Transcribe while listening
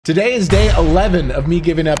Today is day 11 of me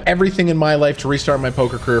giving up everything in my life to restart my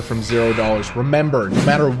poker career from $0. Remember, no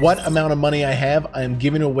matter what amount of money I have, I am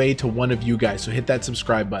giving away to one of you guys, so hit that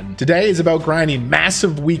subscribe button. Today is about grinding.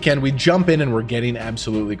 Massive weekend. We jump in and we're getting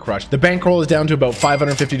absolutely crushed. The bankroll is down to about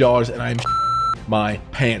 $550 and I'm my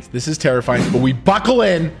pants. This is terrifying, but we buckle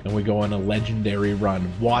in and we go on a legendary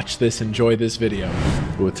run. Watch this, enjoy this video.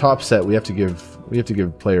 But with top set, we have to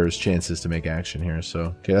give players chances to make action here.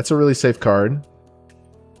 So, okay, that's a really safe card.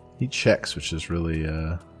 He checks, which is really,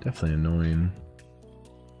 definitely annoying.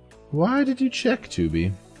 Why did you check,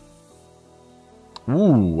 Tubi?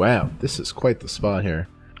 Ooh, wow. This is quite the spot here.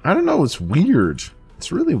 I don't know, it's weird.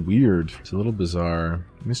 It's really weird. It's a little bizarre.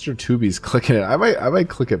 Mr. Tubi's clicking it. I might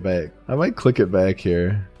click it back. I might click it back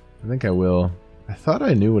here. I think I will. I thought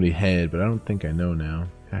I knew what he had, but I don't think I know now.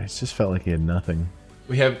 God, it just felt like he had nothing.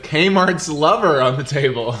 We have Kmart's lover on the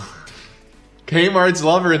table. Kmart's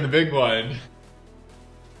lover in the big one.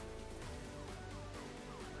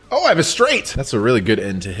 Oh, I have a straight! That's a really good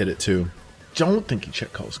end to hit it, too. Don't think he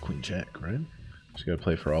check calls Queen Jack, right? Just gotta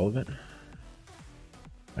play for all of it.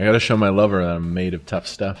 I gotta show my lover that I'm made of tough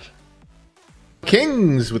stuff.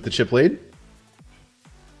 Kings with the chip lead.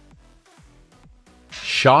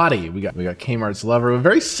 Shoddy. We got Kmart's lover. A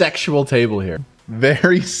very sexual table here.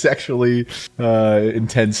 Very sexually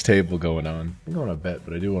intense table going on. I'm going to bet,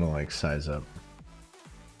 but I do want to like size up.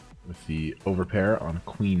 With the overpair on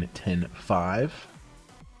Queen 10-5.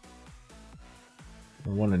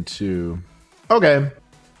 1 and 2. Okay.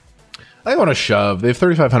 I want to shove. They have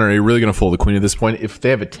 3,500. Are you really going to fold the queen at this point? If they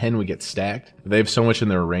have a 10, we get stacked. They have so much in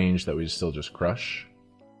their range that we still just crush.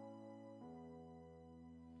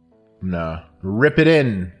 No. Rip it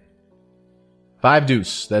in. 5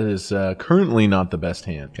 deuce. That is currently not the best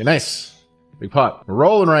hand. Okay, nice. Big pot. We're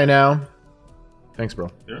rolling right now. Thanks, bro.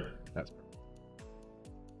 Yeah. That's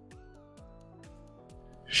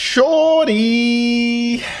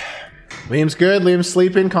Shorty. Liam's good. Liam's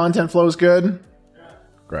sleeping. Content flow's good.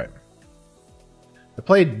 Great. I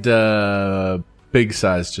played big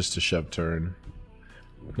size just to shove turn.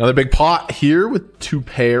 Another big pot here with 2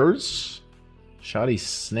 pairs. Shoddy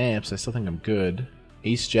snaps. I still think I'm good.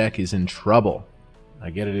 Ace Jack is in trouble. I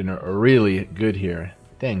get it in a really good here.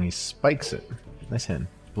 Dang, he spikes it. Nice hand.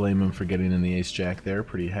 Blame him for getting in the Ace Jack there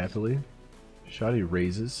pretty happily. Shoddy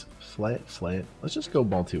raises. Flat, flat. Let's just go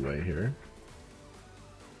multi-way here.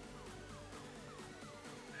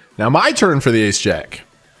 Now my turn for the Ace Jack.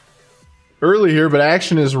 Early here, but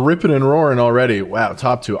action is ripping and roaring already. Wow,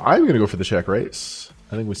 top 2. I'm going to go for the check raise.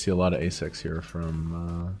 I think we see a lot of Ace-X here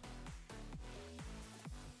from...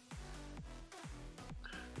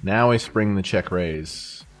 Now I spring the check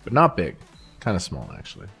raise. But not big. Kind of small,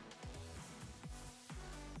 actually.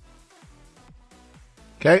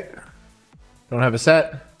 Okay. Don't have a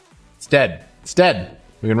set. It's dead. It's dead.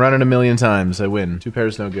 We can run it a million times. I win. 2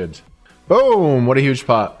 pairs, no good. Boom! What a huge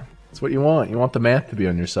pot. That's what you want. You want the math to be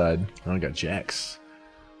on your side. Oh, I got jacks.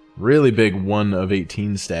 Really big 1 of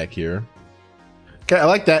 18 stack here. Okay, I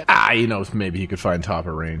like that. Ah, you know, maybe he could find top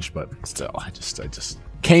of range, but still, I just...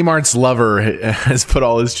 Kmart's lover has put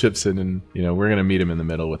all his chips in, and, you know, we're going to meet him in the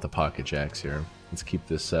middle with the pocket jacks here. Let's keep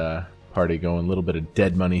this party going. A little bit of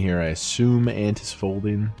dead money here, I assume. Ant is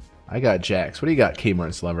folding. I got jacks. What do you got,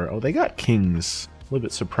 Kmart's lover? Oh, they got kings. A little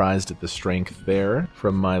bit surprised at the strength there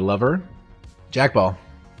from my lover. Jackball.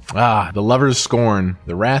 Ah, the lover's scorn.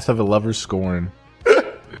 The wrath of a lover's scorn.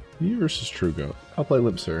 You versus True Goat. I'll play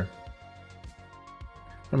limp, sir.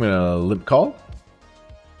 I'm gonna limp call.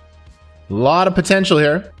 A lot of potential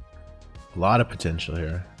here. A lot of potential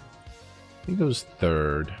here. He goes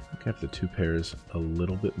third. I have the 2 pairs a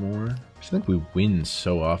little bit more. I think we win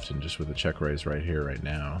so often just with a check raise right here, right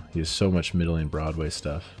now. He has so much middling Broadway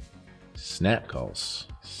stuff. Snap calls.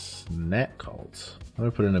 Snap calls. I'm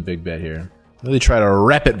gonna put in a big bet here. Really try to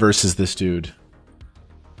rep it versus this dude.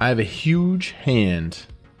 I have a huge hand.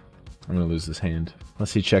 I'm gonna lose this hand.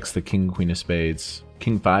 Unless he checks the king, queen of spades.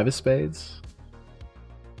 King 5 of spades?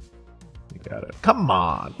 You got it. Come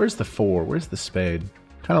on! Where's the 4? Where's the spade?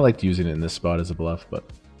 Kind of liked using it in this spot as a bluff, but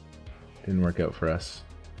didn't work out for us.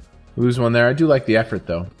 Lose one there. I do like the effort,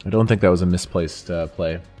 though. I don't think that was a misplaced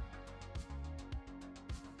play.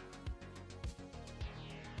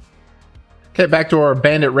 Okay, back to our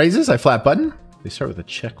bandit raises. I flat button. They start with a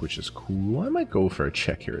check, which is cool. I might go for a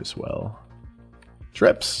check here as well.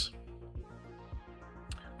 Trips.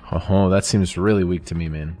 Oh, that seems really weak to me,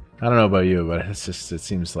 man. I don't know about you, but it's just, it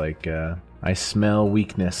seems like I smell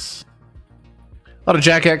weakness. A lot of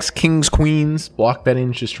Jack X, Kings, Queens, block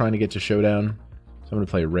betting, just trying to get to showdown. So I'm going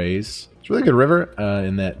to play raise. It's a really good river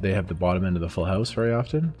in that they have the bottom end of the full house very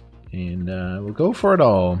often. And we'll go for it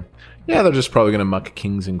all. Yeah, they're just probably going to muck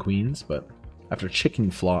kings and queens, but after chicken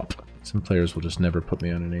flop, some players will just never put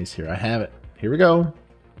me on an ace here. I have it. Here we go.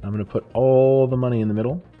 I'm going to put all the money in the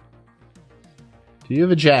middle. Do you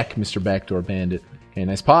have a jack, Mr. Backdoor Bandit? Okay,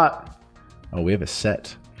 nice pot. Oh, we have a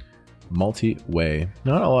set. Multi-way.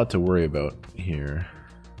 Not a lot to worry about here.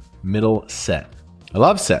 Middle set. I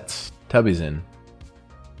love sets. Tubby's in.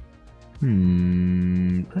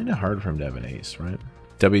 Kind of hard for him to have an ace, right?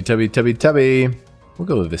 Tubby, tubby, tubby, tubby. We'll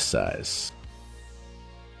go with this size.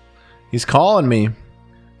 He's calling me.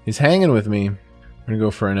 He's hanging with me. I'm going to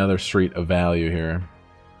go for another street of value here.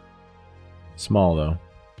 Small, though.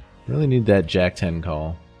 Really need that Jack 10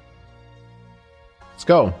 call. Let's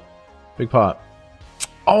go. Big pot.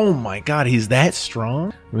 Oh my god, he's that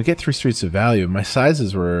strong? We get 3 streets of value. My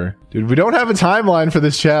sizes were... Dude, we don't have a timeline for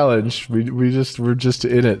this challenge. We're just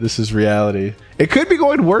in it. This is reality. It could be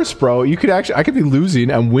going worse, bro. You could actually... I could be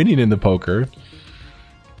losing. I'm winning in the poker.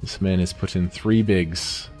 This man has put in 3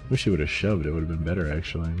 bigs. Wish he would have shoved. It would have been better,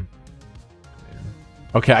 actually.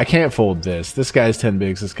 Okay, I can't fold this. This guy's 10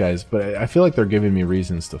 bigs, this guy's... But I feel like they're giving me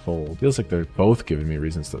reasons to fold. Feels like they're both giving me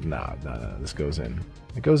reasons to... Nah, this goes in.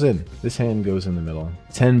 It goes in. This hand goes in the middle.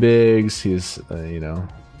 10 bigs, he's, you know...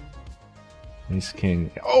 Ace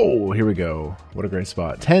king. Oh, here we go. What a great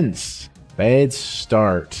spot. Tens. Bad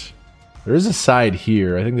start. There is a side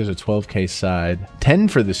here. I think there's a 12k side. 10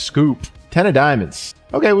 for the scoop. 10 of diamonds.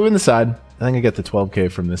 Okay, we win the side. I think I get the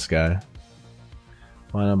 12k from this guy.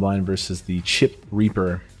 Blind on blind versus the Chip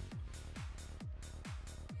Reaper.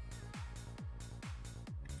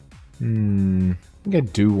 I think I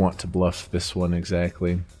do want to bluff this one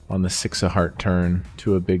exactly. On the 6 of heart turn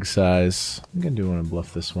to a big size. I think I do want to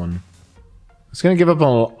bluff this one. It's going to give up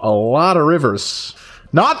a lot of rivers.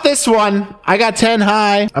 Not this one! I got 10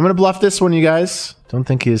 high. I'm going to bluff this one, you guys. Don't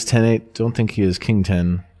think he is 10-8. Don't think he is king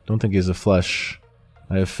 10. Don't think he is a flush.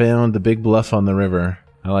 I have found the big bluff on the river.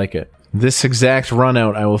 I like it. This exact run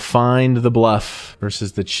out, I will find the bluff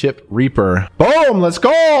versus the Chip Reaper. Boom! Let's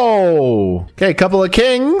go! Okay, couple of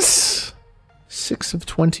kings. 6 of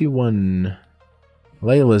 21.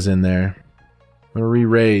 Layla's in there. I'm gonna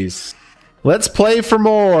re-raise. Let's play for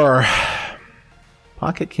more.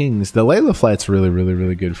 Pocket kings. The Layla flat's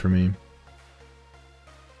really good for me.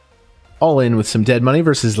 All in with some dead money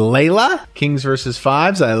versus Layla. Kings versus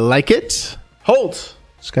 5s. I like it. Hold.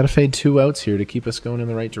 Just gotta fade 2 outs here to keep us going in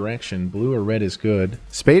the right direction. Blue or red is good.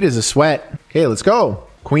 Spade is a sweat. Okay, let's go.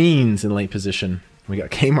 Queens in late position. We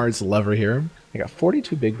got Kmart's lover here. I got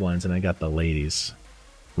 42 big blinds and I got the ladies.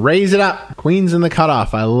 Raise it up. Queens in the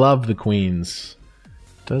cutoff. I love the queens.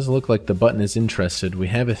 Does look like the button is interested. We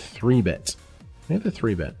have a 3-bet. We have a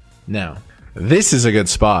 3-bet. Now, this is a good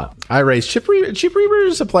spot. I raise Chip Reaper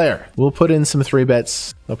is a player. We'll put in some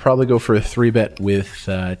 3-bets. They'll probably go for a 3-bet with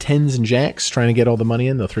 10s and jacks, trying to get all the money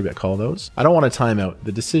in. They'll 3-bet call those. I don't want a timeout.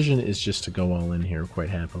 The decision is just to go all in here quite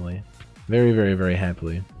happily. Very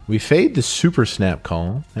happily. We fade the super snap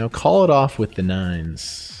call. Now call it off with the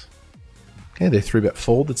 9s. Okay, they 3-bet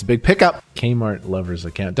fold. It's a big pickup. Kmart lovers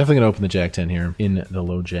account. Definitely going to open the jack 10 here in the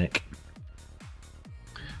low jack.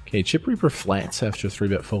 Okay, Chip Reaper flats after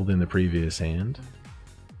 3-bet fold in the previous hand.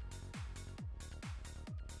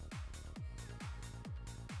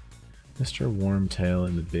 Mr. Wormtail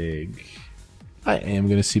in the big. I am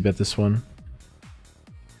going to c-bet this one.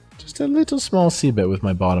 Just a little small c-bet with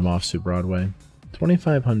my bottom offsuit Broadway.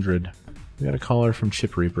 2,500. We got a caller from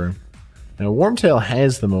Chip Reaper. Now, Wormtail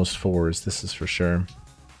has the most 4s, this is for sure.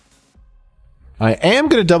 I am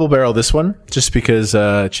going to double barrel this one, just because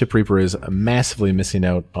Chip Reaper is massively missing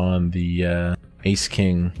out on the Ace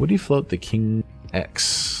King. Would he float the King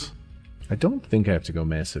X? I don't think I have to go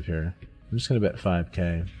massive here. I'm just going to bet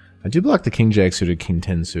 5k. I do block the King Jack suited, King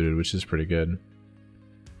 10 suited, which is pretty good.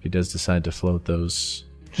 If he does decide to float those.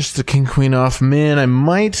 Just the King Queen off. Man, I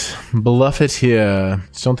might bluff it here.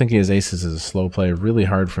 Just don't think he has aces as a slow play. Really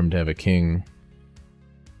hard for him to have a king.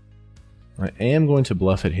 I am going to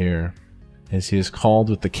bluff it here, as he is called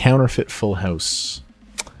with the counterfeit full house.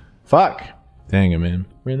 Fuck. Dang it, man.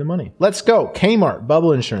 We're in the money. Let's go. Kmart,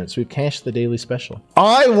 bubble insurance. We've cashed the daily special.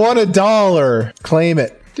 I won $1. Claim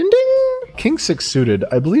it. Ding ding. King 6 suited.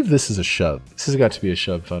 I believe this is a shove. This has got to be a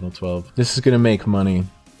shove, final 12. This is going to make money.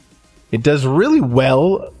 It does really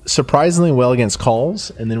well, surprisingly well against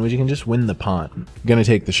calls, and then we can just win the pot. Gonna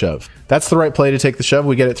take the shove. That's the right play to take the shove.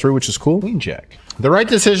 We get it through, which is cool. Queen Jack. The right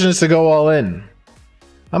decision is to go all in.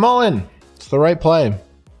 I'm all in. It's the right play.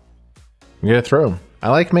 We get it through. I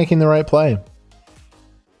like making the right play.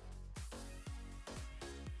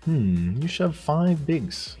 You shove 5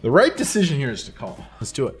 bigs. The right decision here is to call.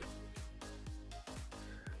 Let's do it.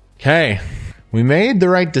 Okay. We made the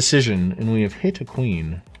right decision, and we have hit a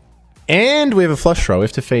queen. And we have a flush draw. We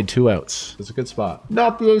have to fade 2 outs. It's a good spot.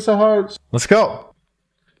 Not the ace of hearts. Let's go.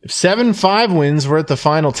 If 7-5 wins, we're at the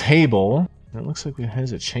final table. It looks like it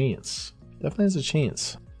has a chance. Definitely has a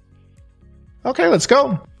chance. Okay, let's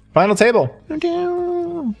go. Final table.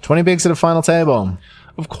 20 bigs at a final table.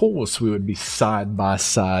 Of course, we would be side by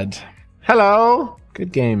side. Hello.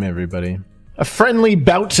 Good game, everybody. A friendly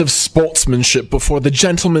bout of sportsmanship before the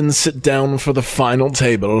gentlemen sit down for the final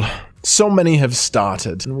table. So many have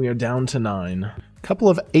started, and we are down to 9. A couple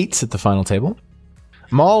of 8s at the final table.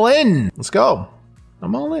 I'm all in. Let's go.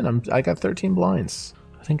 I'm all in. I got 13 blinds.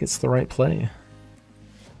 I think it's the right play.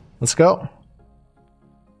 Let's go.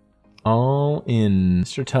 All in.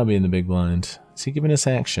 Mr. Tubby in the big blind. Is he giving us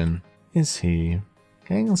action? Is he?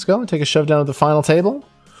 Okay, let's go. Take a shove down at the final table.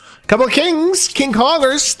 Couple of kings, king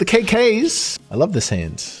hoggers, the KKs. I love this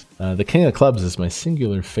hand. The king of clubs is my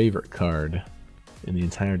singular favorite card in the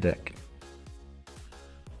entire deck.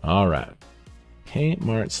 All right,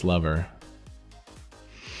 Kmart's lover.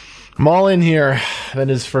 I'm all in here. That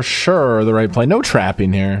is for sure the right play. No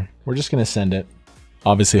trapping here. We're just gonna send it.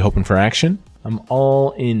 Obviously hoping for action. I'm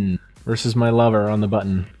all in versus my lover on the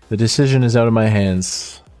button. The decision is out of my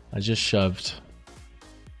hands. I just shoved.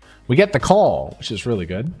 We get the call, which is really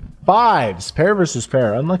good. 5s, pair versus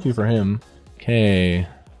pair. Unlucky for him. Okay,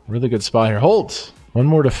 really good spot here. Hold. One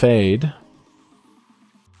more to fade.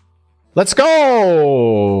 Let's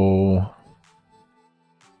go!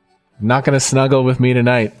 Not gonna snuggle with me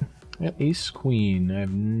tonight. I got ace queen. I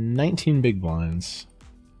have 19 big blinds.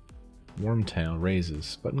 Wormtail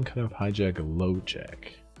raises. Button cutoff, hijack, low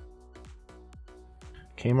jack.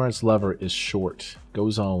 Kmart's lover is short.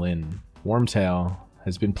 Goes all in. Wormtail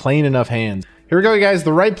has been playing enough hands. Here we go, guys.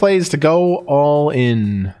 The right play is to go all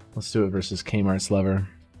in. Let's do it versus Kmart's lover.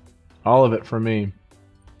 All of it for me.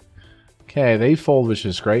 Okay, they fold, which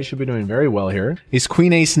is great. Should be doing very well here. He's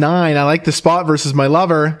queen ace 9. I like the spot versus my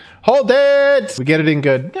lover. Hold it! We get it in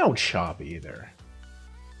good. No chop either.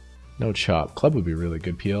 No chop. Club would be really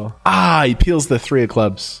good peel. Ah, he peels the 3 of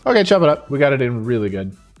clubs. Okay, chop it up. We got it in really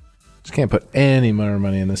good. Just can't put any more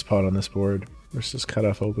money in this pot on this board. Versus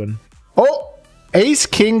cutoff open. Oh! Ace,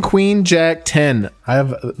 king, queen, jack, 10. I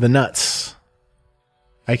have the nuts.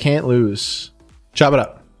 I can't lose. Chop it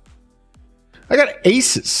up. I got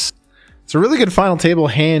aces. It's a really good final table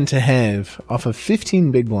hand to have off of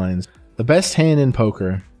 15 big blinds. The best hand in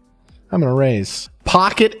poker. I'm going to raise.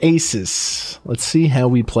 Pocket aces. Let's see how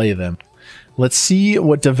we play them. Let's see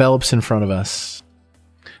what develops in front of us.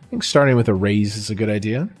 I think starting with a raise is a good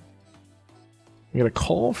idea. We got a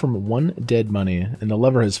call from 1 dead money, and the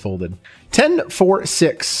lover has folded. 10, 4,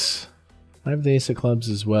 6. I have the ace of clubs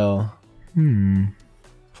as well.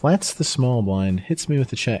 Flats the small blind. Hits me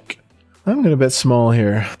with a check. I'm going to bet small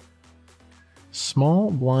here.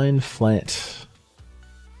 Small blind flat.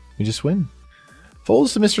 We just win.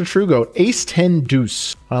 Folds to Mr. Trugoat. Ace 10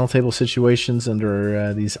 deuce. Final table situations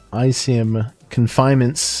under these ICM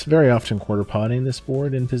confinements. Very often quarter potting this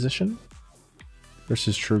board in position.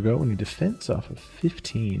 Versus Trugoat when he defends off of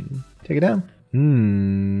 15. Take it down.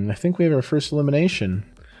 I think we have our first elimination.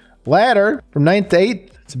 Ladder from 9th to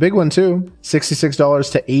 8th. It's a big one too.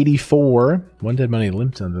 $66 to 84. 1 dead money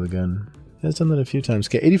limped under the gun. Has done that a few times.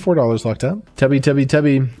 Okay, $84 locked up. Tubby. I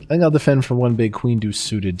think I'll defend for 1 big. Queen deuce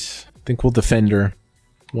suited. I think we'll defend her.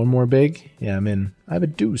 1 more big. Yeah, I'm in. I have a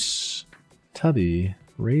deuce. Tubby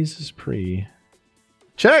raises pre.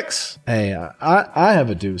 Checks! Hey, I have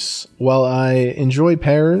a deuce. While I enjoy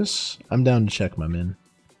pairs, I'm down to check my min.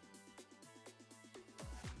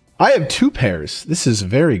 I have 2 pairs. This is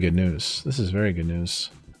very good news. This is very good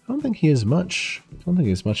news. I don't think he has much. I don't think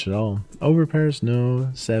he has much at all. Over pairs,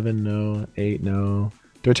 no. 7, no. 8, no.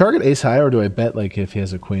 Do I target ace high or do I bet like if he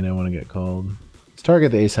has a queen I want to get called? Let's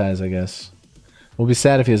target the ace highs, I guess. We'll be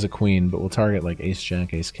sad if he has a queen, but we'll target like ace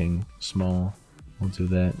jack, ace king, small. We'll do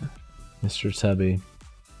that. Mr. Tubby.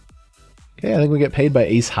 Okay, I think we get paid by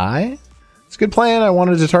ace high. It's a good plan. I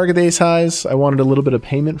wanted to target the ace highs. I wanted a little bit of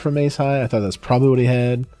payment from ace high. I thought that's probably what he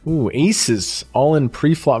had. Ooh, aces all in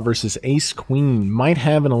pre-flop versus ace queen. Might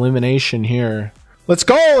have an elimination here. Let's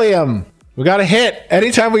go, Liam. We got a hit.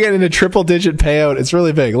 Anytime we get into triple digit payout, it's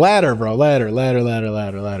really big. Ladder, bro. Ladder. All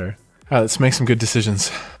right, let's make some good decisions.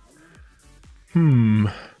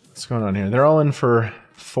 What's going on here? They're all in for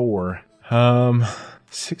 4.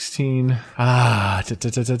 16. I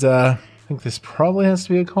think this probably has to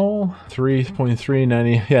be a call. 3.3,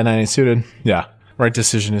 90. Yeah, 90 suited. Yeah, right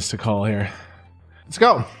decision is to call here. Let's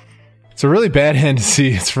go. It's a really bad hand to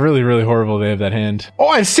see. It's really, really horrible they have that hand. Oh,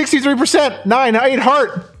 I have 63%. 9, 8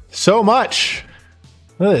 heart. So much.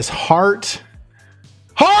 Look at this. Heart.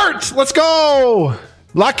 Heart! Let's go!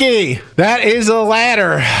 Lucky! That is a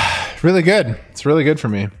ladder. Really good. It's really good for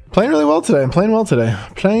me. Playing really well today. I'm playing well today.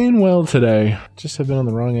 Playing well today. Just have been on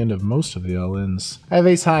the wrong end of most of the all-ins. I have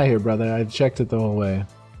ace high here, brother. I checked it the whole way.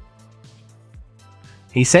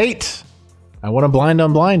 Ace 8. I want a blind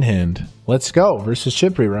on blind hand. Let's go. Versus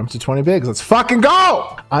Chip Reaper. I'm up to 20 bigs. Let's fucking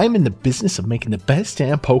go! I'm in the business of making the best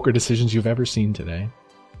damn poker decisions you've ever seen today.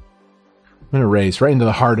 I'm gonna raise right into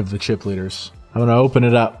the heart of the chip leaders. I'm gonna open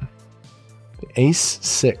it up. Ace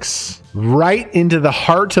 6. Right into the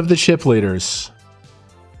heart of the chip leaders.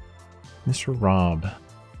 Mr. Rob.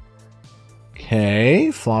 Okay,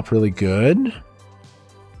 flop really good.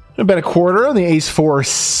 I bet a quarter on the ace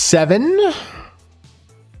 4-7. I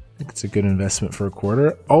think it's a good investment for a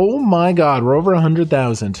quarter. Oh my god, we're over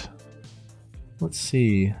 100,000. Let's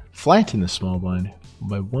see. Flat in the small blind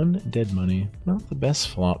by 1 dead money. Not the best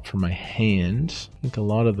flop for my hand. I think a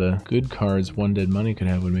lot of the good cards 1 dead money could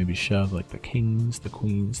have would maybe shove, like the kings, the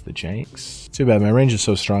queens, the jacks. Too bad, my range is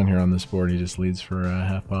so strong here on this board. He just leads for a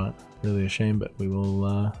half pot. Really a shame, but we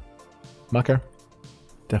will mucker.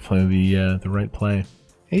 Definitely the right play.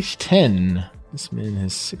 Ace 10. This man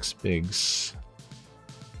has 6 bigs.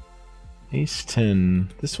 Ace 10.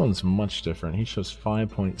 This one's much different. He shows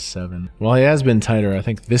 5.7. Well, he has been tighter. I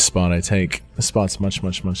think this spot I take. This spot's much,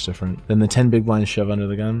 much, much different than the 10 big blinds shove under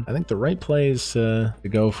the gun. I think the right play is to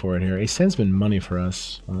go for it here. Ace 10's been money for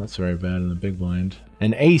us. Oh, that's very bad in the big blind.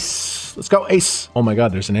 An ace. Let's go, ace. Oh my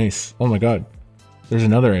god, there's an ace. Oh my god. There's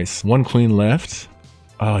another ace. 1 queen left.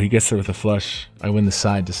 Oh, he gets there with a flush. I win the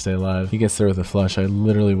side to stay alive. He gets there with a flush. I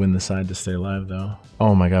literally win the side to stay alive, though.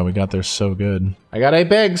 Oh my god, we got there so good. I got 8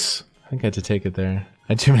 bigs. I think I had to take it there. I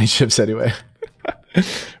had too many chips anyway.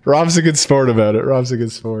 Rob's a good sport about it. Rob's a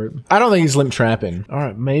good sport. I don't think he's limp trapping. All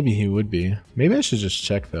right, maybe he would be. Maybe I should just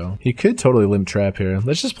check, though. He could totally limp trap here.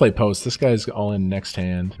 Let's just play post. This guy's all in next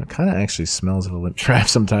hand. It kind of actually smells of a limp trap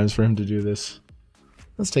sometimes for him to do this.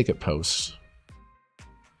 Let's take it post.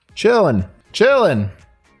 Chillin'. Chillin'.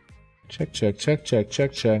 Check, check, check, check,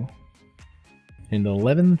 check, check. And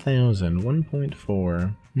 11,000.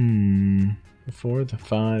 1.4. Before the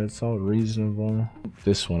 5, it's all reasonable.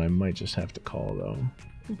 This one I might just have to call, though.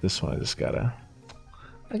 This one I just gotta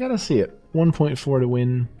see it. 1.4 to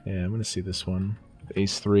win. Yeah, I'm gonna see this one.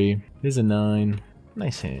 Ace 3. Here's a 9.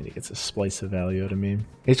 Nice hand. He gets a splice of value out of me.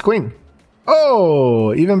 Ace queen.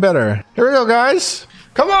 Oh, even better. Here we go, guys.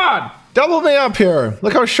 Come on! Double me up here.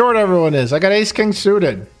 Look how short everyone is. I got ace king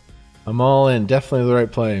suited. I'm all in. Definitely the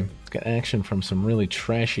right play. Got action from some really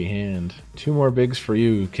trashy hand. 2 more bigs for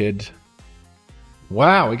you, kid.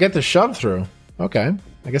 Wow, we get the shove through. Okay.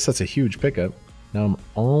 I guess that's a huge pickup. Now I'm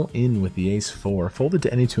all in with the ace 4. Folded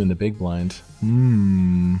to any 2 in the big blind.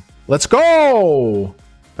 Let's go!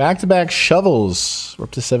 Back-to-back shovels. We're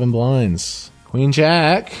up to 7 blinds. Queen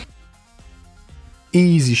jack.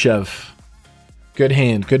 Easy shove. Good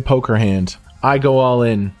hand. Good poker hand. I go all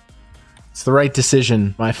in. It's the right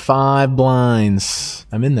decision. My 5 blinds.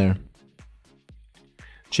 I'm in there.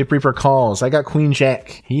 Chip Reaper calls. I got queen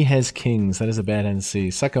jack. He has kings. That is a bad hand to see.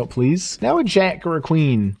 Suck out, please. Now a jack or a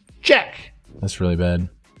queen. Jack! That's really bad.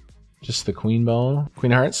 Just the queen ball.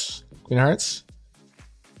 Queen of hearts. Queen of hearts.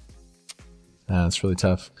 Ah, that's really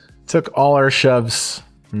tough. Took all our shoves.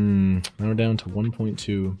 Now we're down to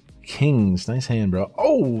 1.2. Kings. Nice hand, bro.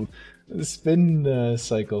 Oh! The spin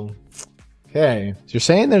cycle. Okay. So you're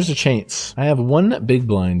saying there's a chance. I have 1 big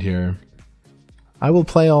blind here. I will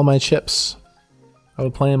play all my chips. I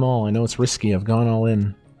would play them all. I know it's risky. I've gone all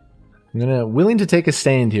in. I'm willing to take a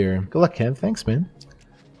stand here. Good luck, Kev. Thanks, man.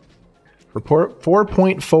 Report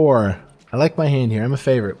 4.4. I like my hand here. I'm a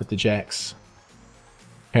favorite with the jacks.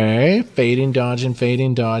 Okay. Fading, dodging,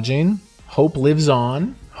 fading, dodging. Hope lives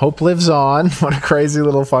on. Hope lives on. What a crazy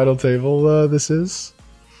little final table this is.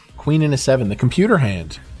 Queen and a 7. The computer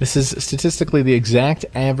hand. This is statistically the exact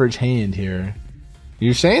average hand here.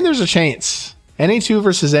 You're saying there's a chance. Any 2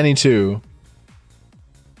 versus any 2.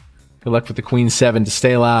 Good luck with the queen 7 to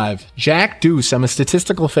stay alive. Jack deuce. I'm a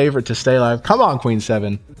statistical favorite to stay alive. Come on, queen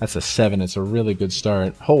 7. That's a 7. It's a really good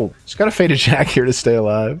start. Hold. Just gotta fade a jack here to stay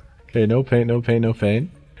alive. Okay, no pain, no pain, no pain.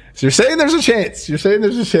 So you're saying there's a chance. You're saying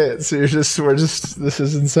there's a chance. This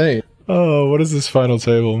is insane. Oh, what is this final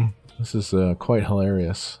table? This is quite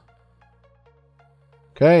hilarious.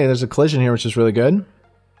 Okay, there's a collision here, which is really good.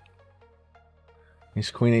 Ace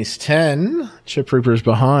queen, ace 10. Chip Reaper's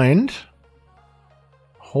behind.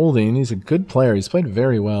 Holding. He's a good player. He's played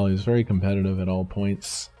very well. He's very competitive at all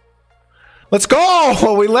points. Let's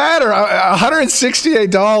go! We ladder!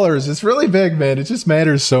 $168. It's really big, man. It just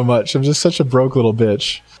matters so much. I'm just such a broke little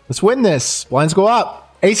bitch. Let's win this. Blinds go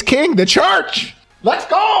up. Ace king, the church! Let's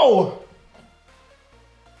go!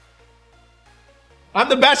 I'm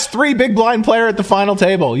the best 3 big blind player at the final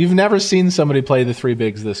table. You've never seen somebody play the 3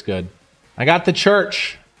 bigs this good. I got the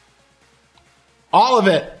church. All of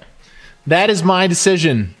it. That is my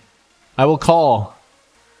decision. I will call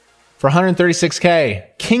for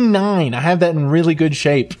 136K. King 9. I have that in really good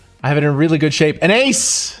shape. I have it in really good shape. An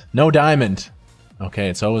ace. No diamond. Okay,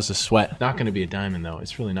 it's always a sweat. Not going to be a diamond, though.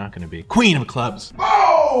 It's really not going to be. Queen of clubs.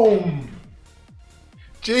 Boom!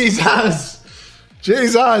 Jesus.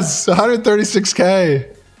 Jesus.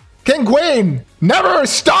 136K. King queen. Never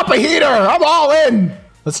stop a heater. I'm all in.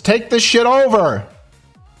 Let's take this shit over.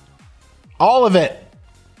 All of it.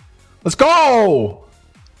 Let's go.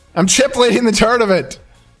 I'm chip leading the tournament.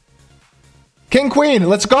 King queen.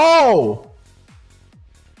 Let's go.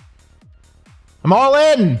 I'm all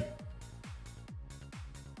in.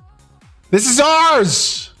 This is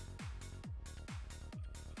ours.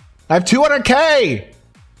 I have 200K.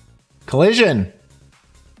 Collision.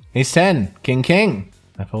 Ace 10. King king.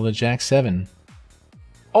 I folded Jack 7.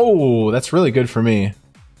 Oh, that's really good for me.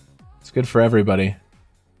 It's good for everybody.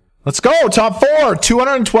 Let's go. Top 4.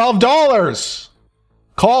 $212.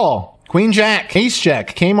 Call. Queen Jack. Ace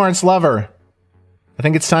Jack. Kmart's lover. I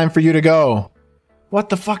think it's time for you to go. What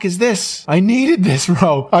the fuck is this? I needed this,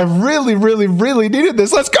 bro. I really, really, really needed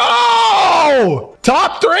this. Let's go!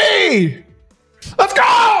 Top 3! Let's go!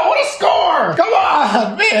 What a score! Come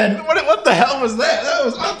on, man. What the hell was that? That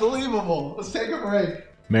was unbelievable. Let's take a break.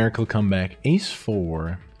 Miracle comeback. Ace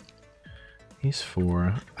 4. Ace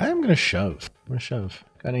 4. I'm going to shove. I'm going to shove.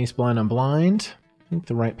 Got an ace blind on blind. I think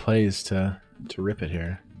the right play is to rip it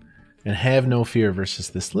here. And have no fear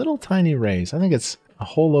versus this little tiny raise. I think it's a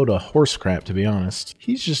whole load of horse crap, to be honest.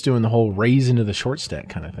 He's just doing the whole raise into the short stack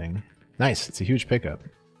kind of thing. Nice. It's a huge pickup.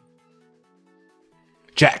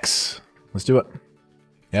 Jacks. Let's do it.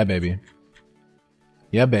 Yeah, baby.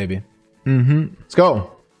 Yeah, baby. Let's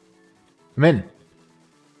go. I'm in.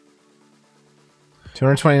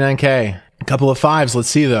 229K. A couple of 5s. Let's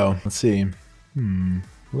see, though. Let's see.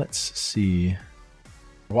 Let's see.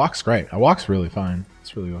 Walk's great. Walk's really fine.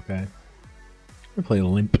 It's really okay. I'm gonna play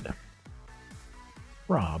limp.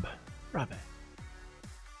 Rob it.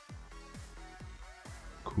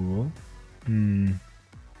 Cool.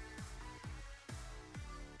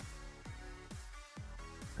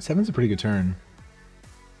 7's a pretty good turn.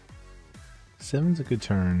 7's a good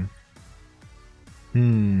turn.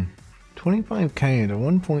 25K to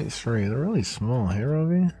 1.3. They're really small here,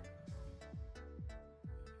 Robbie.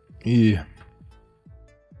 Yeah.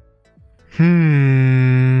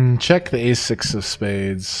 Check the ace-6 of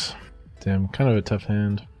spades. Damn, kind of a tough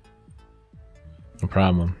hand. No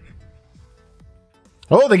problem.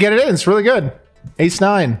 Oh, they get it in. It's really good.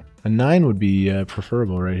 Ace-9. A 9 would be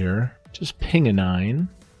preferable right here. Just ping a 9.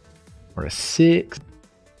 Or a 6.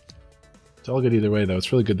 It's all good either way, though.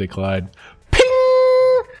 It's really good they collide.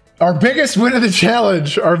 Ping! Our biggest win of the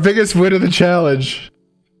challenge. Our biggest win of the challenge.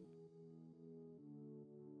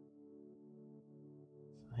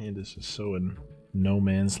 Hand is just so in no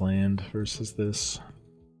man's land versus this.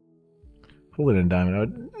 Folded in diamond. I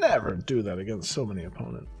would never do that against so many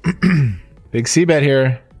opponents. Big C-bet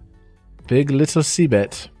here. Big little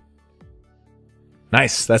C-bet.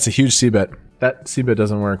 Nice. That's a huge C-bet. That C-bet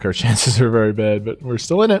doesn't work. Our chances are very bad, but we're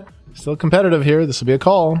still in it. Still competitive here. This will be a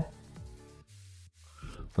call.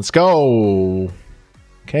 Let's go.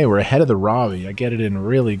 Okay, we're ahead of the Robbie. I get it in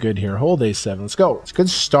really good here. Hold A7. Let's go. It's a good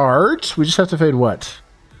start. We just have to fade what?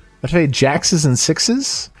 I have to fade Jaxes and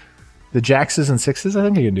 6s? The Jaxes and 6s? I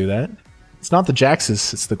think I can do that. It's not the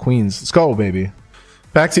Jaxes, it's the Queens. Let's go, baby.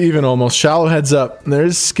 Back to even almost. Shallow heads up.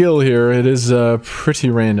 There's skill here. It is pretty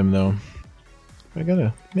random, though. I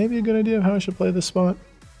got maybe a good idea of how I should play this spot.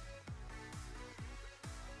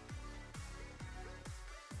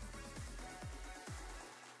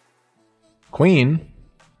 Queen.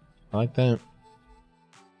 I like that.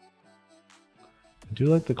 I do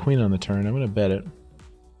like the queen on the turn. I'm going to bet it.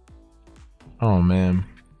 Oh, man.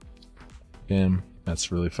 Damn.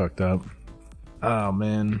 That's really fucked up. Oh,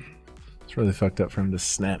 man. It's really fucked up for him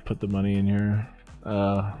to put the money in here.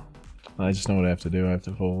 I just know what I have to do. I have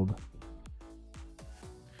to fold.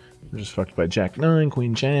 I'm just fucked by Jack 9,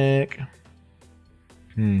 Queen Jack.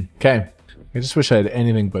 Okay. I just wish I had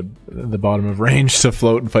anything but the bottom of range to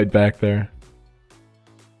float and fight back there.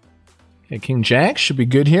 Okay, King Jack should be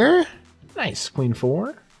good here. Nice. Queen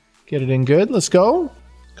 4. Get it in good. Let's go.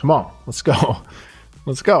 Come on. Let's go.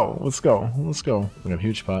 Let's go. Let's go. Let's go. We have a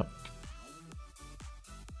huge pot.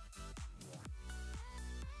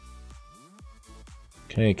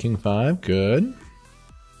 Okay, King 5. Good.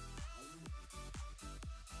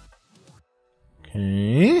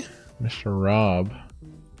 Okay. Mr. Rob.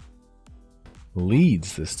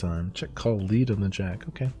 Leads this time. Check call lead on the jack.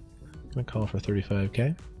 Okay. Gonna call for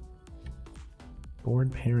 35k.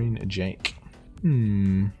 Board pairing jack.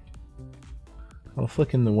 I'll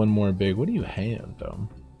flick in the one more big. What do you have, though?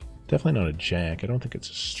 Definitely not a jack. I don't think it's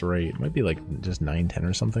a straight. It might be like just 9-10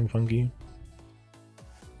 or something funky.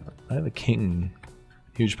 I have a king.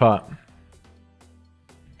 Huge pot.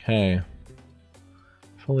 Okay.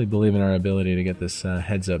 Fully believe in our ability to get this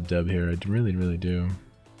heads up dub here. I really, really do.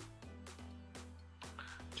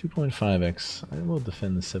 2.5x. I will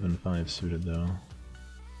defend the 7-5 suited though.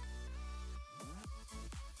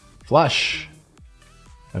 Flush!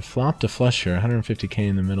 I flopped a flush here, 150k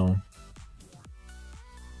in the middle.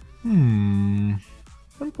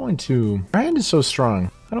 1.2. Our hand is so strong.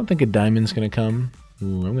 I don't think a diamond's gonna come.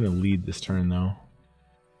 Ooh, I'm gonna lead this turn though.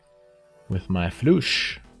 With my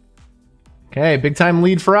flush. Okay, big time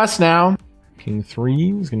lead for us now. King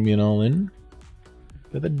 3 is gonna be an all-in.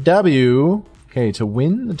 With a W. Okay, to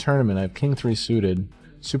win the tournament, I have King 3 suited.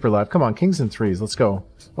 Super live. Come on, kings and threes. Let's go.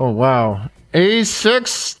 Oh, wow.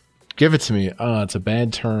 Ace-6. Give it to me. Oh, it's a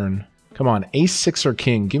bad turn. Come on, ace-6 or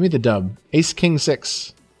king. Give me the dub. Ace-king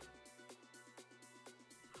 6.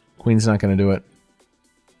 Queen's not going to do it.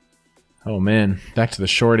 Oh, man. Back to the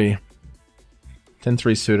shorty.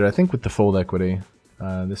 10-3 suited. I think with the fold equity,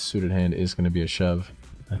 this suited hand is going to be a shove.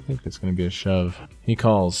 I think it's going to be a shove. He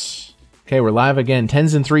calls. Okay, we're live again.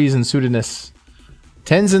 10s and 3s in suitedness.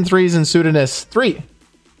 10s and 3s in suitedness. 3.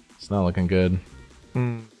 It's not looking good.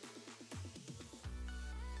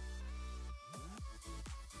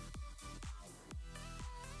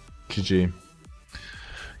 GG.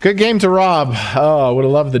 Good game to Rob. Oh, I would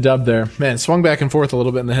have loved the dub there. Man, swung back and forth a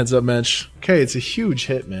little bit in the heads-up match. Okay, it's a huge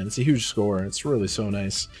hit, man. It's a huge score. It's really so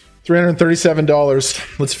nice.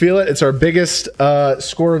 $337. Let's feel it. It's our biggest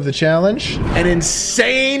score of the challenge. An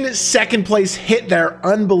insane second place hit there.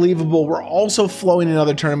 Unbelievable. We're also flowing in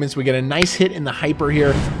other tournaments. We get a nice hit in the hyper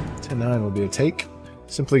here. 10-9 will be a take.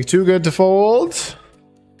 Simply too good to fold.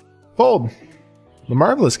 Fold. The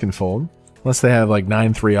Marvelous can fold. Unless they have like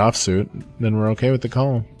 9-3 offsuit, then we're okay with the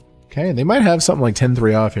call. Okay, they might have something like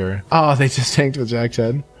 10-3 off here. Oh, they just tanked with Jack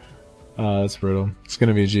 10. That's brutal. It's going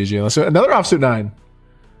to be a GG. Let's do another offsuit 9.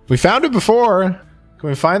 We found it before. Can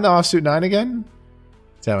we find the offsuit 9 again?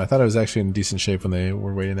 Damn, I thought I was actually in decent shape when they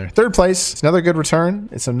were waiting there. Third place. It's another good return.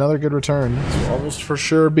 It's another good return. This will almost for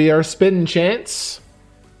sure be our spin chance.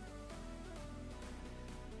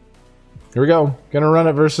 Here we go. Gonna run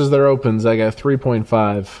it versus their opens. I got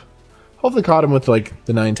 3.5. Hopefully caught him with like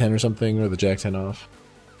the 9-10 or something, or the Jack 10 off.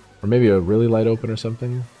 Or maybe a really light open or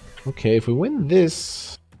something. Okay, if we win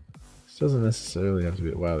this... doesn't necessarily have to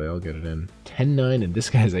be... Wow, they all get it in. 10-9, and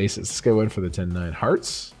this guy has aces. This guy went for the 10-9.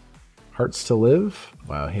 Hearts? Hearts to live?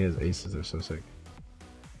 Wow, he has aces. They're so sick.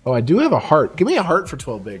 Oh, I do have a heart. Give me a heart for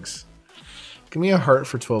 12 bigs. Give me a heart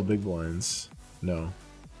for 12 big blinds. No.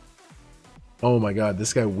 Oh my god,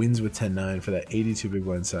 this guy wins with 10-9 for that 82 big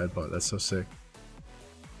blind side pot. That's so sick.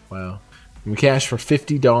 Wow. We cashed for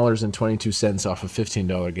 $50.22 off a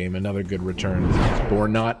 $15 game. Another good return. But we're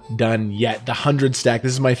not done yet. The 100 stack.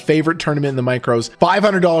 This is my favorite tournament in the micros.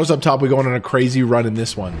 $500 up top. We're going on a crazy run in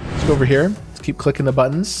this one. Let's go over here. Let's keep clicking the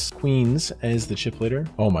buttons. Queens as the chip leader.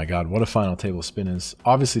 Oh my god, what a final table spin is.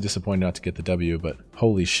 Obviously disappointed not to get the W, but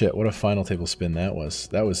holy shit, what a final table spin that was.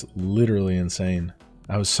 That was literally insane.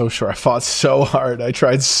 I was so sure. I fought so hard. I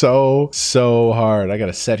tried so hard. I got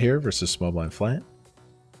a set here versus small blind flat.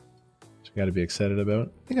 Got to be excited about.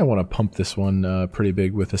 I think I want to pump this one pretty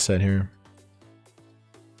big with a set here.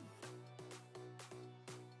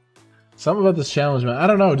 Something about this challenge, man. I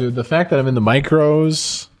don't know, dude. The fact that I'm in the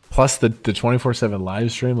micros plus the 24/7 live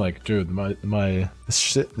stream, like, dude, this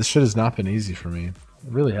shit has not been easy for me. It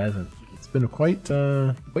really hasn't. It's been quite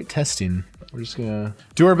testing. We're just gonna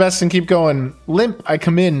do our best and keep going. Limp, I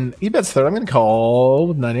come in. He bets third. I'm gonna call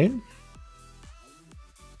with 9-8.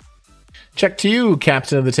 Check to you,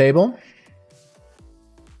 captain of the table.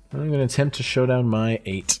 I'm going to attempt to show down my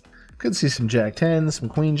 8. Could see some Jack 10, some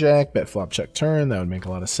Queen Jack, bet flop check turn. That would make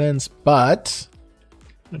a lot of sense, but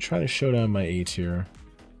I'm going to try to show down my 8 here.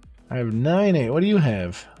 I have 9-8. What do you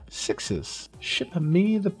have? 6s. Ship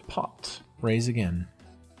me the pot. Raise again.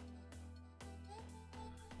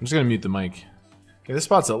 I'm just going to mute the mic. Okay, this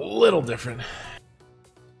spot's a little different.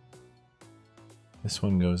 This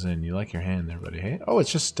one goes in. You like your hand there, buddy. Hey? Oh,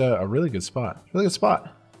 it's just a really good spot. Really good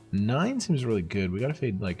spot. 9 seems really good. We gotta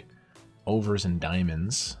fade like overs and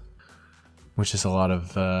diamonds, which is a lot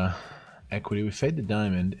of equity. We fade the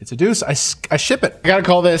diamond. It's a deuce. I ship it. I gotta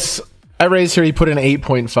call this. I raised here. He put in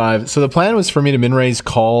 8.5. So the plan was for me to min raise,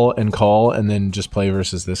 call, and then just play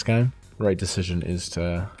versus this guy. The right decision is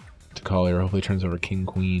to to call here. Hopefully turns over king,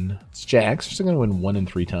 queen. It's jacks. We're still going to win 1 in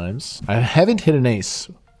 3 times. I haven't hit an ace.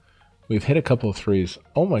 We've hit a couple of threes.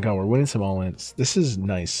 Oh my god, we're winning some all-ins. This is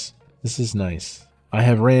nice. This is nice. I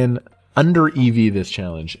have ran under EV this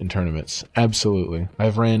challenge in tournaments. Absolutely.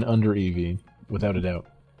 I've ran under EV, without a doubt.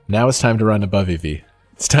 Now it's time to run above EV.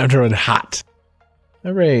 It's time to run hot. I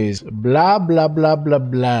raise. Blah, blah, blah, blah,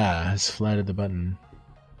 blah. Has flatted the button.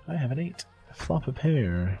 I have an 8. Flop a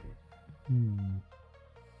pair. I'm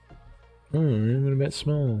gonna bet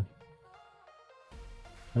small.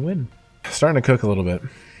 I win. Starting to cook a little bit.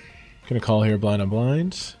 Gonna call here blind on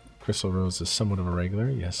blind. Crystal Rose is somewhat of a regular,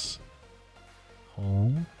 yes.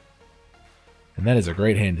 Call. And that is a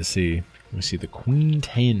great hand to see. We see the Queen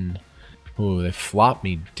 10. Oh, they flopped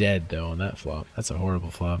me dead though on that flop. That's a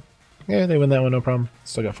horrible flop. Yeah, they win that one, no problem.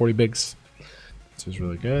 Still got 40 bigs. This is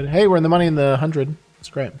really good. Hey, we're in the money in the 100. That's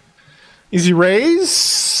great. Easy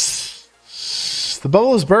raise. The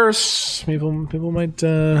bubble is burst. People might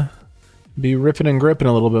be ripping and gripping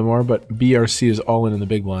a little bit more, but BRC is all in the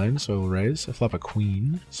big blind, so we'll raise. I flop a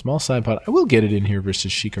queen. Small side pot. I will get it in here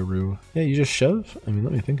versus Shikaru. Yeah, you just shove? I mean,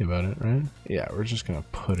 let me think about it, right? Yeah, we're just gonna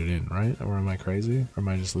put it in, right? Or am I crazy? Or am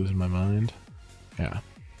I just losing my mind? Yeah.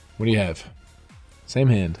 What do you have? Same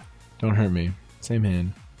hand. Don't hurt me. Same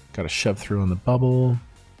hand. Got to shove through on the bubble.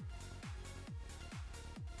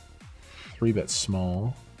 3-bet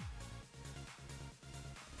small.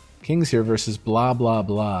 Kings here versus blah, blah,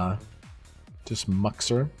 blah. Just mucks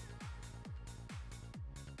her.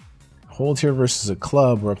 Hold here versus a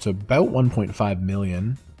club. We're up to about 1.5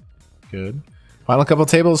 million. Good. Final couple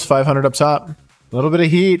tables, 500 up top. A little bit of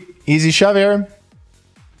heat. Easy shove here.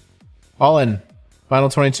 All in. Final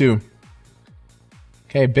 22.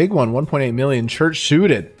 Okay, big one. 1.8 million. Church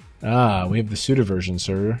suited. Ah, we have the suited version,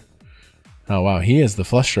 sir. Oh, wow. He is the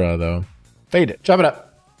flush draw, though. Fade it. Chop it up.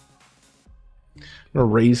 I'm going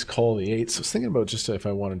to raise call the 8s. I was thinking about just if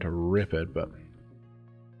I wanted to rip it, but...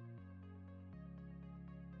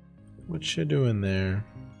 What you doing there?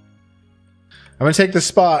 I'm going to take the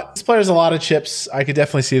spot. This player has a lot of chips. I could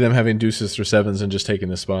definitely see them having deuces through 7s and just taking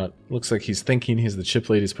the spot. Looks like he's thinking. He's the chip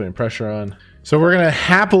lead. He's putting pressure on. So we're going to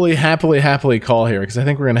happily call here because I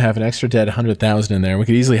think we're going to have an extra dead 100,000 in there. We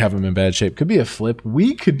could easily have him in bad shape. Could be a flip.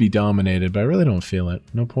 We could be dominated, but I really don't feel it.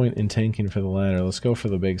 No point in tanking for the ladder. Let's go for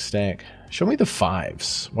the big stack. Show me the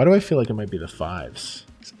 5s. Why do I feel like it might be the 5s?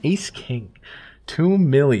 It's ace king. 2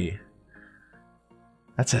 milli.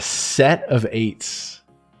 That's a set of 8s.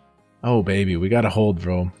 Oh, baby. We got to hold,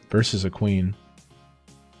 bro. Versus a queen.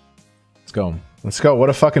 Let's go. Let's go. What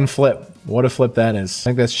a fucking flip. What a flip that is. I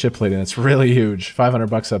think that's chip leading. It's really huge. 500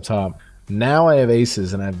 bucks up top. Now I have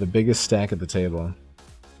aces and I have the biggest stack at the table.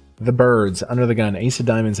 The birds. Under the gun. Ace of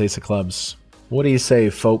diamonds, ace of clubs. What do you say,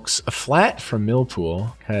 folks? A flat from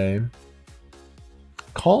Millpool. Okay.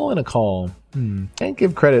 Call and a call. Can't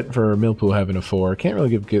give credit for Millpool having a 4. Can't really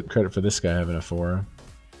give credit for this guy having a 4.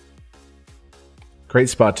 Great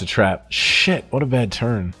spot to trap. Shit, what a bad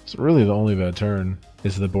turn. It's really the only bad turn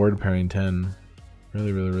is the board pairing 10.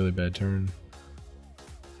 Really bad turn.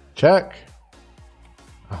 Check.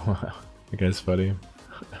 Oh, wow. That guy's funny.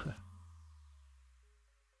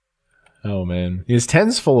 Oh, man. His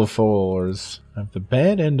 10's full of fours. I have the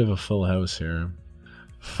bad end of a full house here.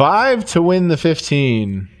 5 to win the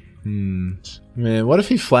 15. Man, what if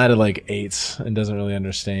he flatted like 8s and doesn't really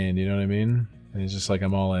understand, you know what I mean? And he's just like,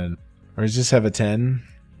 I'm all in. Or you just have a 10.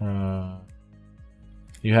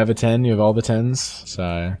 You have a 10? You have all the 10s?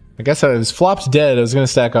 Sigh. I guess I was flopped dead. I was going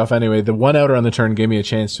to stack off anyway. The 1 outer on the turn gave me a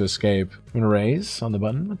chance to escape. I'm going to raise on the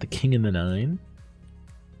button with the king and the 9.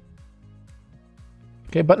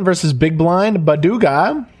 Okay, button versus big blind. Baduga.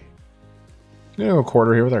 I'm going to go a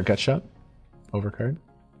quarter here with our gut shot. Overcard.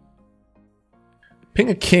 Ping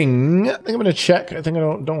a king. I think I'm going to check. I think I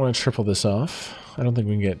don't want to triple this off. I don't think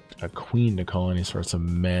we can get a queen to call any sorts of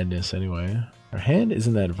madness anyway. Our hand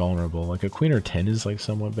isn't that vulnerable. Like a queen or 10 is like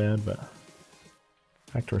somewhat bad, but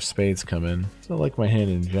backdoor spades come in. It's not like my hand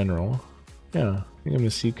in general. Yeah, I think I'm going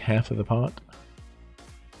to seek half of the pot.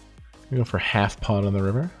 I'm going to go for half pot on the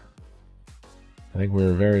river. I think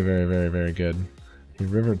we're very good. He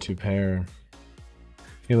rivered 2 pair.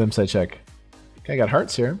 He limp side check. Okay, I got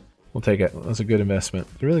hearts here. We'll take it. That's a good investment.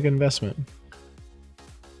 It's a really good investment.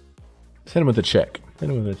 Let's hit him with a check. Hit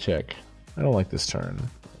him with a check. I don't like this turn.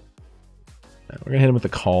 We're going to hit him with a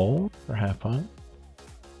call for half pot.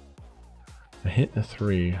 A hit and a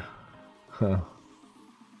 3. Huh.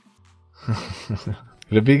 Could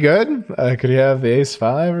it be good? Could he have the ace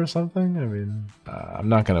 5 or something? I mean, I'm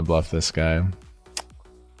not going to bluff this guy.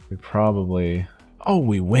 We probably... Oh,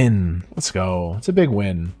 we win. Let's go. It's a big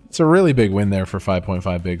win. It's a really big win there for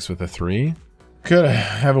 5.5 bigs with a 3. Could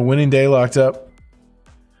have a winning day locked up.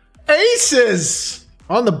 Aces!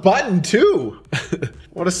 On the button, too.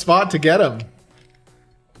 What a spot to get them.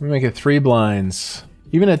 We make it 3 blinds.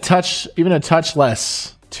 Even a touch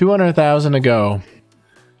less. 200,000 to go.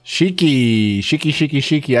 Cheeky.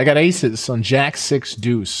 I got aces on Jack 6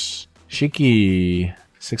 deuce. Cheeky.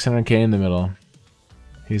 600K in the middle.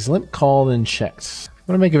 He's limp called and checked. I'm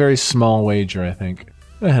gonna make a very small wager, I think.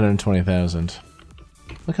 120,000.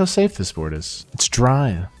 Look how safe this board is. It's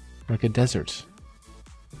dry, like a desert.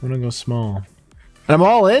 I'm gonna go small. And I'm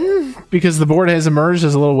all in because the board has emerged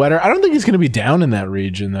as a little wetter. I don't think he's gonna be down in that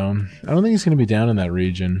region, though. I don't think he's gonna be down in that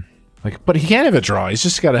region. Like, but he can't have a draw. He's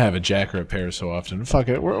just got to have a jack or a pair so often. Fuck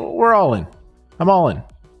it. We're all in. I'm all in.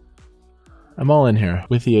 I'm all in here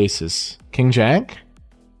with the aces. King Jack.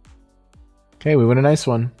 Okay, we win a nice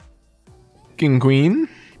one. King Queen.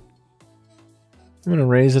 I'm gonna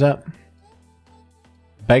raise it up.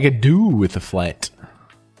 Bagadoo with the flat.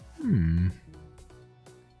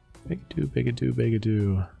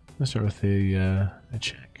 Bagadoo. Let's start with a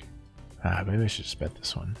check. Maybe I should just bet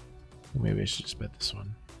this one.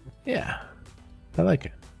 Yeah, I like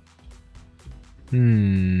it.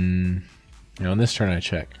 On this turn I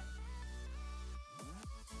check.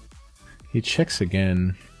 He checks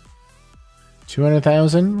again.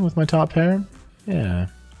 200,000 with my top pair? Yeah,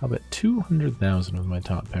 I'll bet 200,000 with my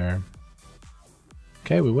top pair.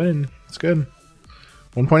 Okay, we win. It's good.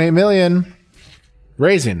 1.8 million.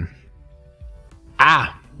 Raising.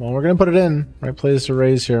 Well, we're going to put it in. Right place to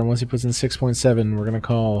raise here. And once he puts in 6.7, we're going to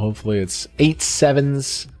call. Hopefully it's 8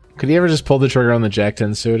 sevens. Could he ever just pull the trigger on the Jack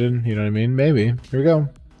 10 suited? You know what I mean? Maybe. Here we go.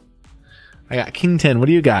 I got King 10. What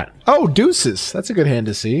do you got? Oh, deuces. That's a good hand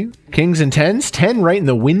to see. Kings and 10s. 10 right in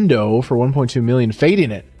the window for 1.2 million.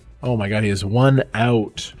 Fading it. Oh my god, he has 1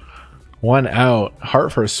 out. 1 out.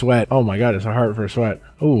 Heart for a sweat. Oh my god, it's a heart for a sweat.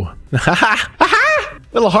 Ooh.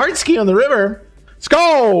 Little heart ski on the river. Let's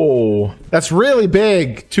go! That's really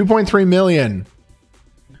big. 2.3 million.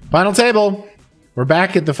 Final table. We're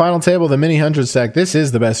back at the final table, the mini 100 stack. This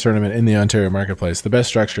is the best tournament in the Ontario marketplace. The best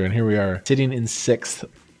structure, and here we are, sitting in 6th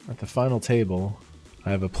at the final table.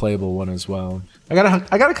 I have a playable one as well. I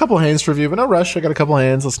got a couple hands to review, but no rush. I got a couple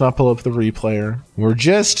hands. Let's not pull up the replayer. We're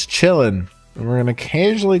just chilling, and we're gonna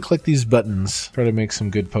occasionally click these buttons, try to make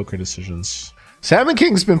some good poker decisions. Salmon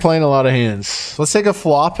King's been playing a lot of hands. Let's take a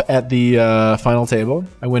flop at the final table.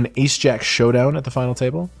 I win Ace Jack Showdown at the final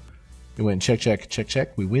table. We win check, check, check,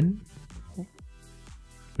 check. We win.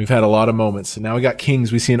 We've had a lot of moments. And now we got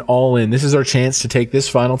Kings. We see an all-in. This is our chance to take this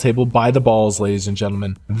final table by the balls, ladies and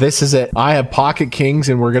gentlemen. This is it. I have pocket Kings,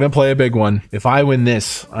 and we're going to play a big one. If I win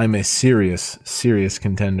this, I'm a serious, serious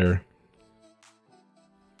contender.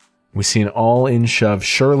 We see an all-in shove.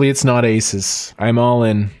 Surely it's not aces. I'm all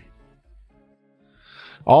in.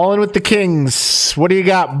 All in with the Kings. What do you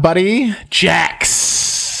got, buddy?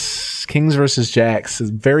 Jacks. Kings versus Jacks. A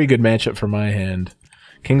very good matchup for my hand.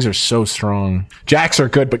 Kings are so strong. Jacks are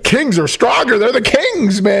good, but Kings are stronger. They're the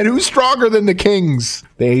Kings, man. Who's stronger than the Kings?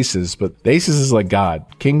 The Aces, but the Aces is like God.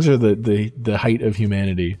 Kings are the height of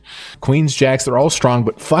humanity. Queens, Jacks, they're all strong,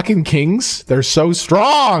 but fucking Kings, they're so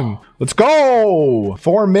strong. Let's go.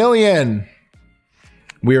 4 million.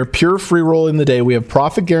 We are pure free rolling the day. We have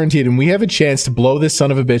profit guaranteed, and we have a chance to blow this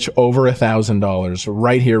son of a bitch over $1,000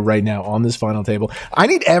 right here, right now on this final table. I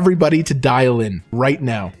need everybody to dial in right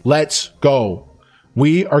now. Let's go.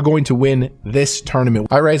 We are going to win this tournament.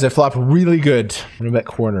 I raise, I flop really good. I'm gonna bet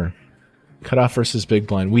corner. Cutoff versus big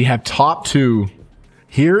blind. We have top 2.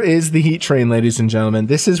 Here is the heat train, ladies and gentlemen.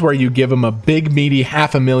 This is where you give them a big, meaty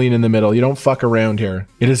 $500,000 in the middle. You don't fuck around here.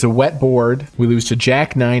 It is a wet board. We lose to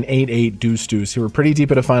Jack 9, 8, 8, deuce, deuce. Here we're pretty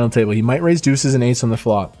deep at a final table. He might raise deuces and ace on the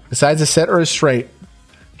flop. Besides a set or a straight,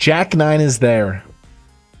 Jack 9 is there.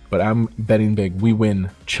 But I'm betting big. We win.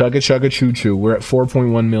 Chugga chugga choo choo. We're at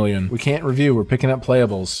 4.1 million. We can't review. We're picking up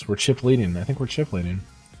playables. We're chip leading. I think we're chip leading.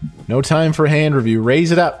 No time for hand review.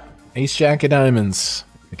 Raise it up. Ace Jack of diamonds.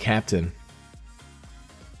 The captain.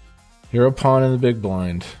 Hero pawn in the big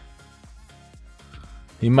blind.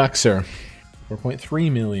 The muxer.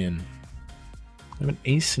 4.3 million. I have an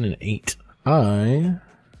ace and an 8. I'm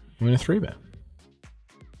going to 3-bet. So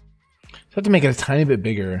I have to make it a tiny bit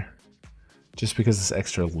bigger. Just because it's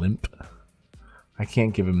extra limp. I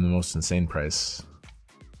can't give him the most insane price.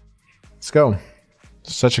 Let's go.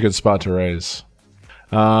 Such a good spot to raise.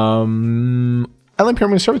 I limp here. I'm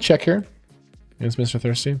going to start with check here. Against Mr.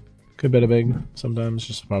 Thirsty. Could bet a big. Sometimes.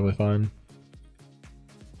 Just probably fine.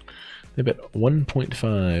 They bet 1.5.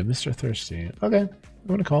 Mr. Thirsty. Okay. I'm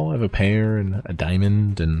going to call. I have a pair and a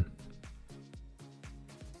diamond and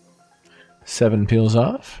 7 peels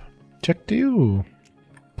off. Check to you.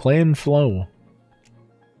 Play and flow.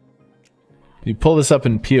 You pull this up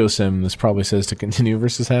in POSIM, this probably says to continue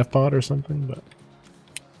versus half pot or something, but...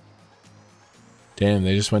 Damn,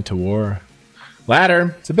 they just went to war.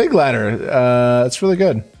 Ladder. It's a big ladder. It's really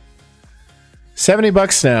good. 70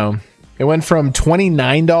 bucks now. It went from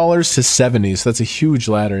 $29 to 70, so that's a huge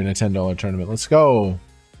ladder in a $10 tournament. Let's go.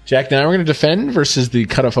 Jack 9, we're going to defend versus the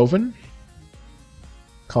cutoff open.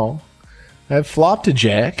 Call. I have flopped to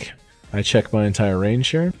Jack. I check my entire range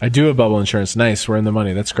here. I do have bubble insurance. Nice, we're in the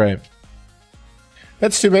money. That's great.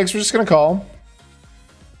 That's too big, so we're just going to call.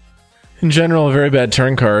 In general, a very bad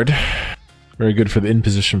turn card. Very good for the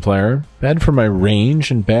in-position player. Bad for my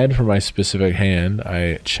range and bad for my specific hand.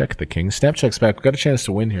 I check the king. Snap checks back. We've got a chance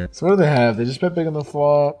to win here. So what do they have? They just bet big on the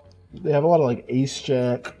flop. They have a lot of like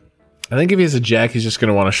ace-jack. I think if he has a jack, he's just going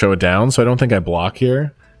to want to show it down, so I don't think I block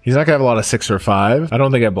here. He's not going to have a lot of 6 or 5. I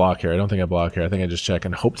don't think I block here. I think I just check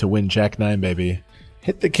and hope to win Jack 9, baby.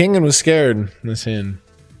 Hit the king and was scared in this hand.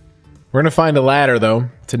 We're going to find a ladder, though,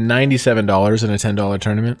 to $97 in a $10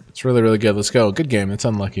 tournament. It's really, really good. Let's go. Good game. It's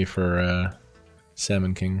unlucky for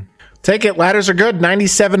Salmon King. Take it. Ladders are good.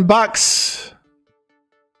 97 bucks.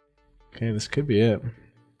 Okay, this could be it.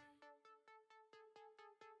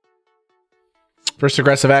 First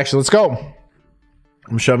aggressive action. Let's go.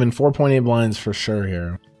 I'm shoving 4.8 blinds for sure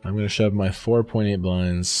here. I'm going to shove my 4.8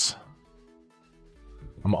 blinds.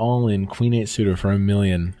 I'm all in. Queen 8 suitor for $1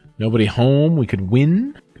 million. Nobody home. We could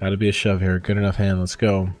win. Gotta be a shove here. Good enough hand. Let's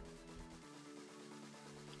go.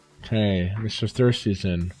 Okay, Mr. Thirsty's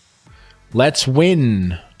in. Let's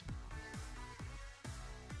win.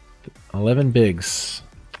 11 bigs.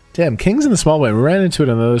 Damn, kings in the small blind. We ran into it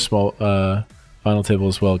on the other small final table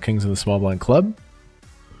as well. Kings in the small blind club.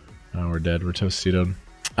 Oh, we're dead. We're toastitoed.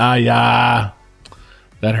 Ah, yeah.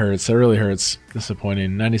 That hurts. That really hurts.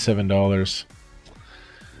 Disappointing. $97.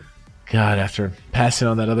 God, after passing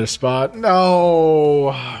on that other spot.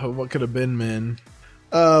 No. What could have been, man?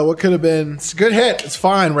 What could have been? It's a good hit. It's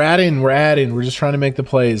fine. We're adding. We're just trying to make the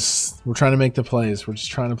plays. We're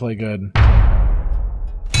just trying to play good.